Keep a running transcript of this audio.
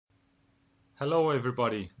Hello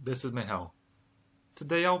everybody, this is Michal.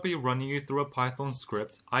 Today I'll be running you through a Python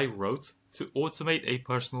script I wrote to automate a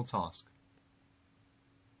personal task.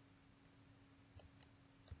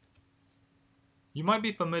 You might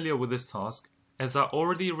be familiar with this task as I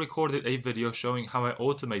already recorded a video showing how I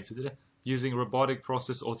automated it using robotic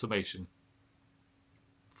process automation.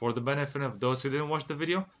 For the benefit of those who didn't watch the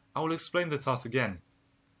video, I will explain the task again.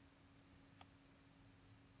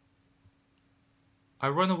 I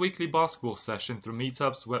run a weekly basketball session through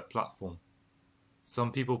Meetup's web platform.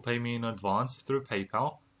 Some people pay me in advance through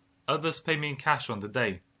PayPal, others pay me in cash on the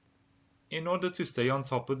day. In order to stay on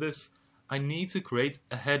top of this, I need to create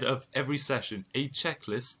ahead of every session a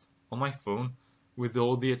checklist on my phone with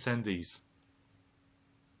all the attendees.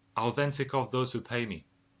 I'll then tick off those who pay me.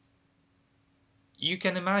 You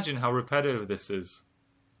can imagine how repetitive this is.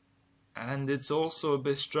 And it's also a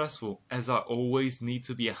bit stressful as I always need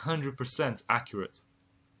to be 100% accurate.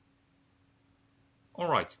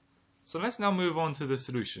 Alright, so let's now move on to the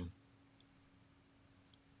solution.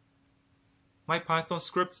 My Python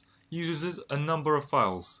script uses a number of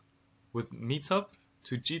files, with Meetup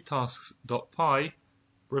to gtasks.py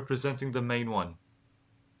representing the main one.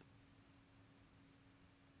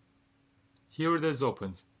 Here it is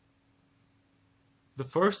opened. The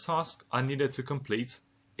first task I needed to complete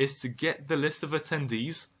is to get the list of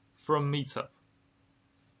attendees from Meetup.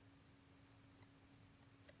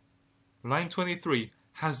 Line 23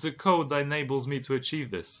 has the code that enables me to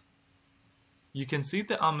achieve this. You can see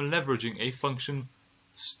that I'm leveraging a function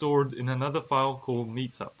stored in another file called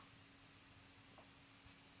Meetup.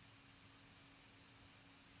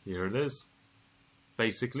 Here it is.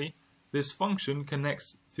 Basically, this function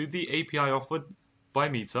connects to the API offered by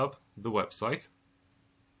Meetup, the website,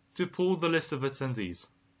 to pull the list of attendees.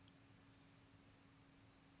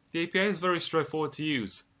 The API is very straightforward to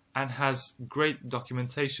use and has great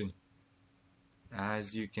documentation,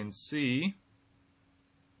 as you can see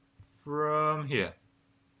from here.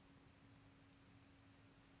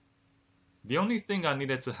 The only thing I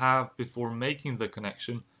needed to have before making the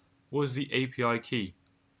connection was the API key.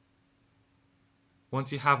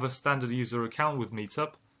 Once you have a standard user account with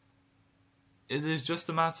Meetup, it is just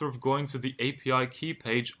a matter of going to the API key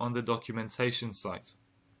page on the documentation site.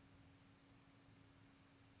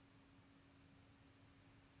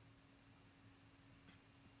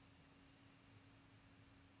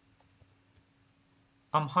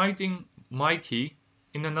 I'm hiding my key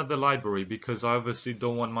in another library because I obviously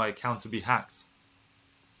don't want my account to be hacked.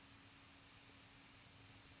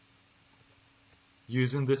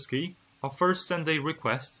 Using this key, I'll first send a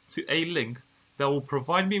request to a link that will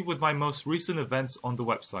provide me with my most recent events on the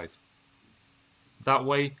website. That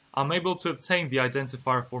way, I'm able to obtain the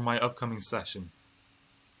identifier for my upcoming session.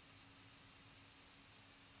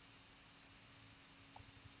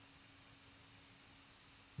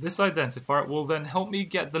 This identifier will then help me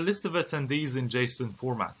get the list of attendees in JSON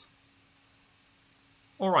format.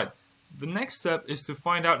 Alright, the next step is to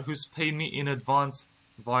find out who's paid me in advance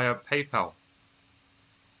via PayPal.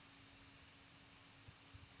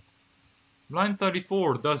 Line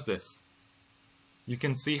 34 does this. You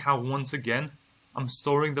can see how once again I'm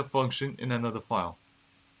storing the function in another file.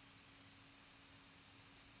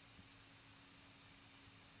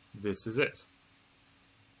 This is it.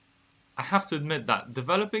 I have to admit that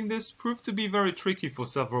developing this proved to be very tricky for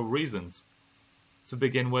several reasons. To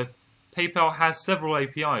begin with, PayPal has several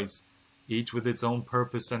APIs, each with its own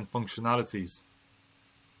purpose and functionalities.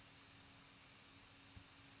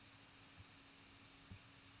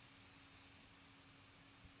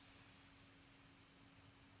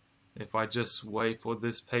 If I just wait for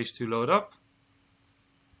this page to load up,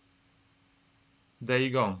 there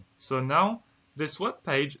you go. So now this web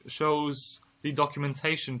page shows the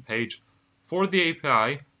documentation page for the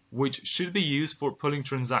API, which should be used for pulling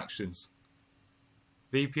transactions.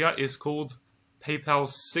 The API is called PayPal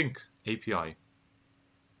Sync API.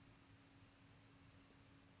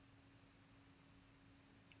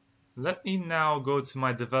 Let me now go to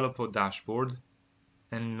my developer dashboard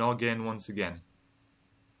and log in once again.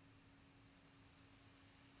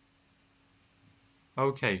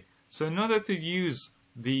 Okay, so in order to use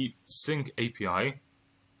the Sync API,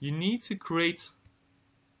 you need to create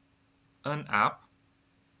an app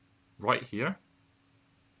right here,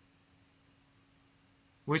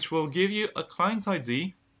 which will give you a client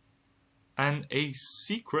ID and a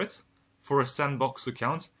secret for a sandbox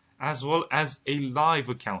account, as well as a live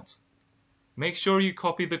account. Make sure you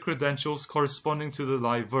copy the credentials corresponding to the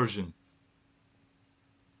live version.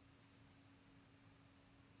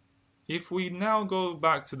 If we now go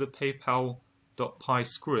back to the PayPal.py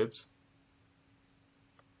script,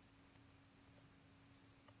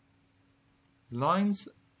 Lines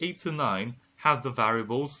 8 to 9 have the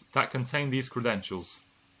variables that contain these credentials.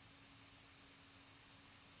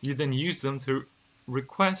 You then use them to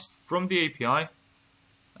request from the API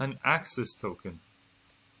an access token.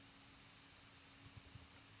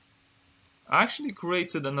 I actually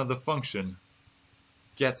created another function,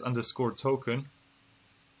 get_token,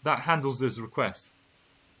 that handles this request.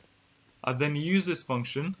 I then use this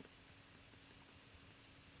function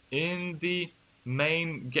in the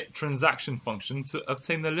main getTransaction function to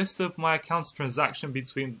obtain a list of my account's transaction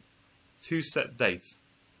between two set dates.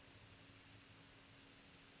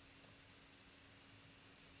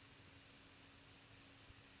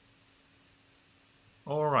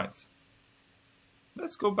 Alright,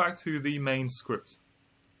 let's go back to the main script.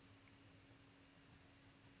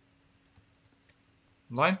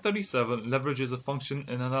 Line 37 leverages a function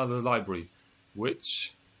in another library,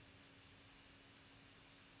 which,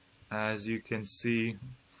 as you can see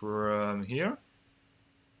from here,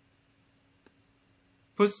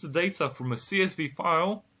 puts the data from a CSV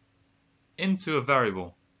file into a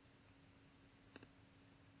variable.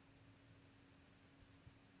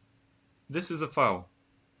 This is a file,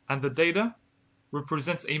 and the data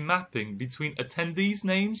represents a mapping between attendees'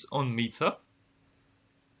 names on Meetup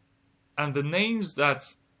and the names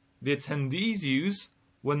that the attendees use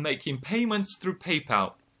when making payments through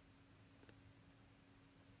PayPal.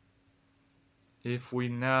 If we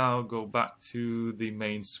now go back to the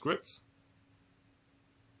main script,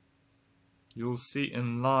 you'll see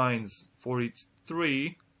in lines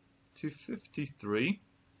 43 to 53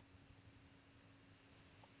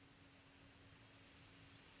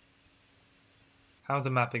 how the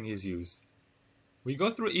mapping is used. We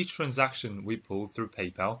go through each transaction we pull through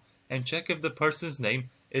PayPal and check if the person's name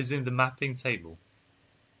is in the mapping table.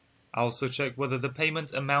 I also check whether the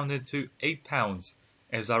payment amounted to £8,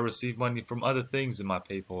 as I receive money from other things in my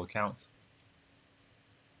PayPal account.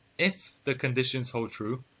 If the conditions hold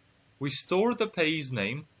true, we store the payee's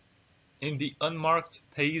name in the unmarked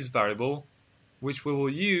payees variable, which we will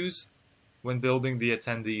use when building the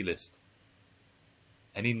attendee list.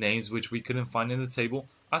 Any names which we couldn't find in the table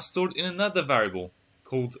are stored in another variable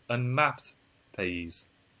called unmapped payees.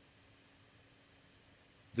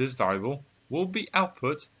 This variable will be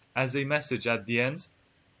output as a message at the end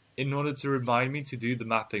in order to remind me to do the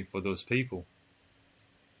mapping for those people.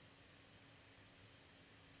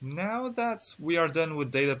 Now that we are done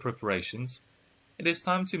with data preparations, it is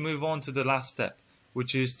time to move on to the last step,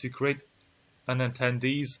 which is to create an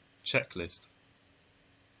attendees checklist.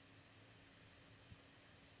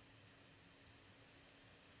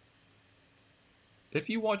 If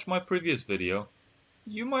you watch my previous video,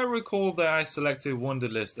 you might recall that I selected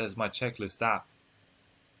Wunderlist as my checklist app.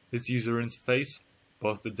 Its user interface,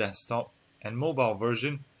 both the desktop and mobile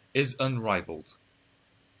version, is unrivaled.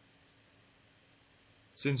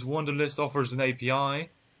 Since Wunderlist offers an API,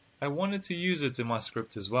 I wanted to use it in my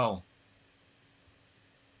script as well.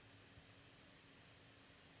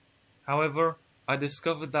 However, I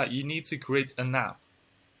discovered that you need to create an app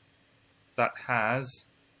that has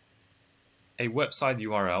a website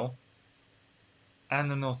URL and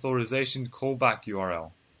an authorization callback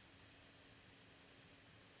URL.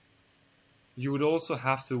 You would also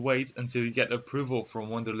have to wait until you get approval from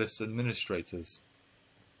Wunderlist administrators.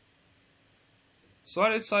 So I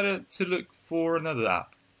decided to look for another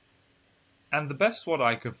app, and the best one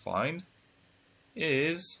I could find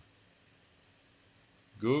is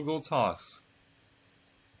Google Tasks.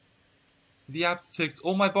 The app ticked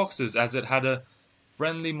all my boxes as it had a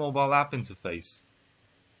friendly mobile app interface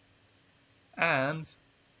and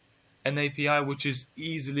an API which is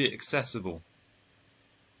easily accessible.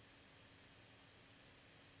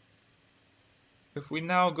 If we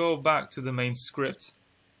now go back to the main script,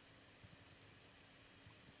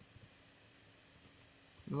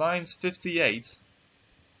 lines 58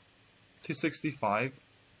 to 65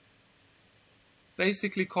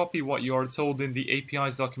 basically copy what you are told in the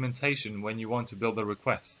API's documentation when you want to build a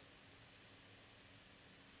request.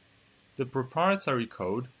 The proprietary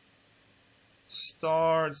code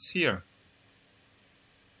starts here,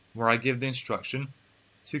 where I give the instruction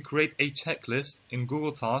to create a checklist in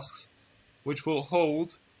Google Tasks which will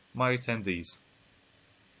hold my attendees.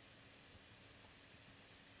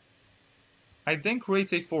 I then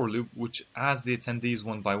create a for loop which adds the attendees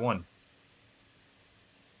one by one.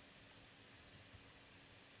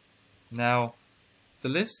 Now, the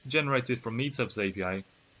list generated from Meetup's API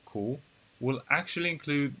call will actually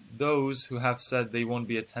include those who have said they won't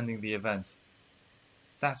be attending the event.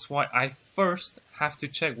 That's why I first have to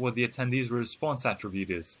check what the attendee's response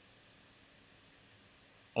attribute is.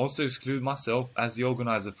 Also exclude myself as the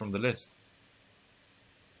organizer from the list.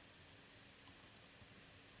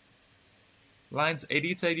 Lines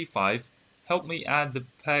 80 to 85 help me add the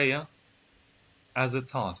payer as a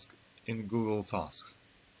task in Google Tasks.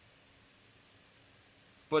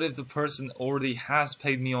 But if the person already has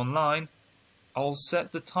paid me online, I'll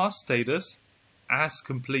set the task status as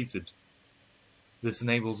completed. This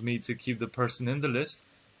enables me to keep the person in the list,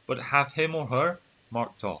 but have him or her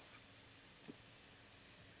marked off.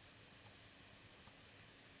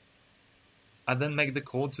 I then make the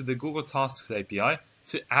call to the Google Tasks API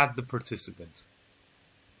to add the participant.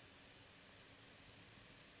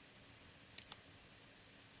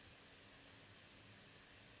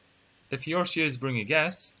 If he or she is bringing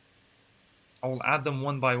guests, I will add them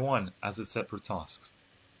one by one as a separate tasks.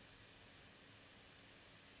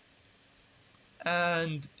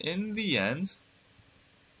 And in the end,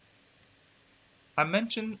 I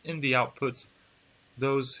mention in the outputs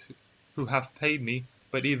those who have paid me,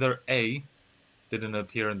 but either A, didn't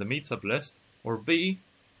appear in the Meetup list, or B,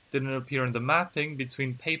 didn't appear in the mapping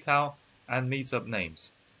between PayPal and Meetup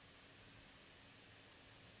names.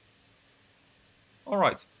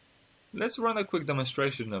 Alright, let's run a quick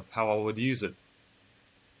demonstration of how I would use it.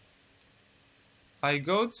 I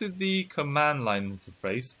go to the command line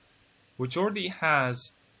interface, which already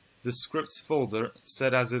has the scripts folder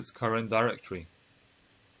set as its current directory.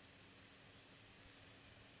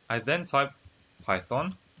 I then type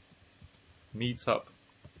Python meetup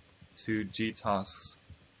to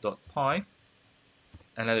gtasks.py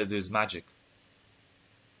and let it do its magic.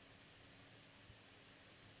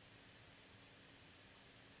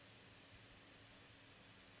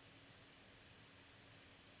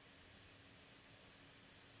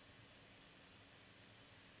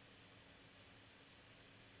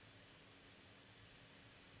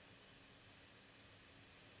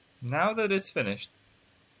 Now that it's finished,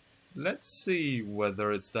 let's see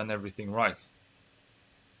whether it's done everything right.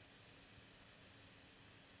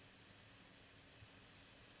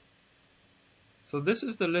 So this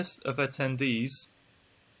is the list of attendees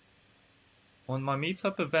on my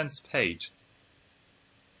Meetup events page.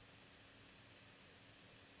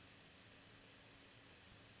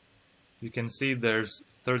 You can see there's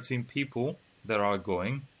 13 people that are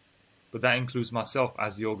going, but that includes myself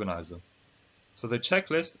as the organizer. So the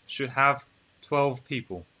checklist should have 12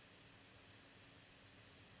 people.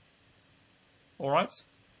 Alright,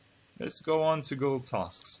 let's go on to Google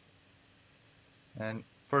Tasks. And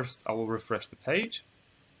first I will refresh the page.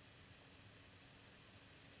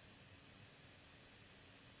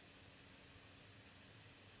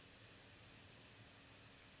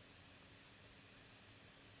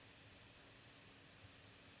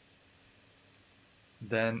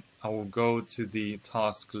 Then I will go to the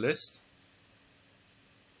task list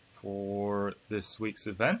for this week's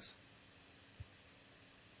event.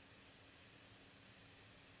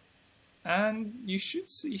 And you should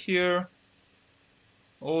see here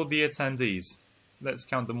all the attendees. Let's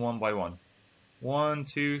count them one by one. 1,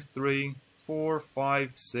 2, 3, 4,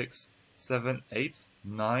 5, 6, 7, 8,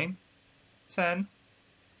 9, 10,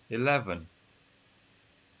 11.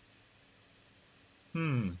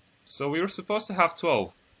 So we were supposed to have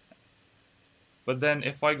 12. But then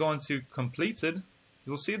if I go into completed,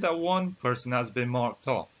 you'll see that one person has been marked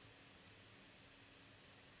off.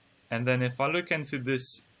 And then if I look into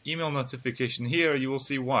this email notification here, you will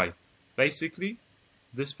see why. Basically,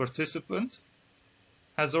 this participant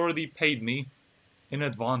has already paid me in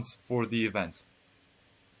advance for the event.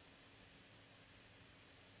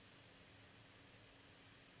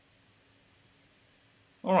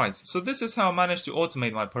 Alright, so this is how I managed to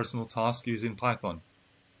automate my personal task using Python.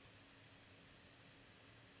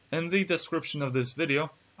 In the description of this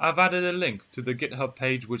video, I've added a link to the GitHub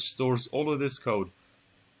page which stores all of this code,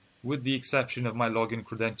 with the exception of my login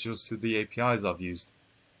credentials to the APIs I've used.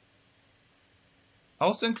 I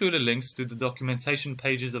also included links to the documentation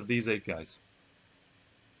pages of these APIs.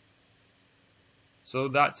 So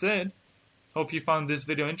that's it. Hope you found this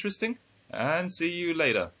video interesting, and see you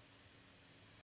later.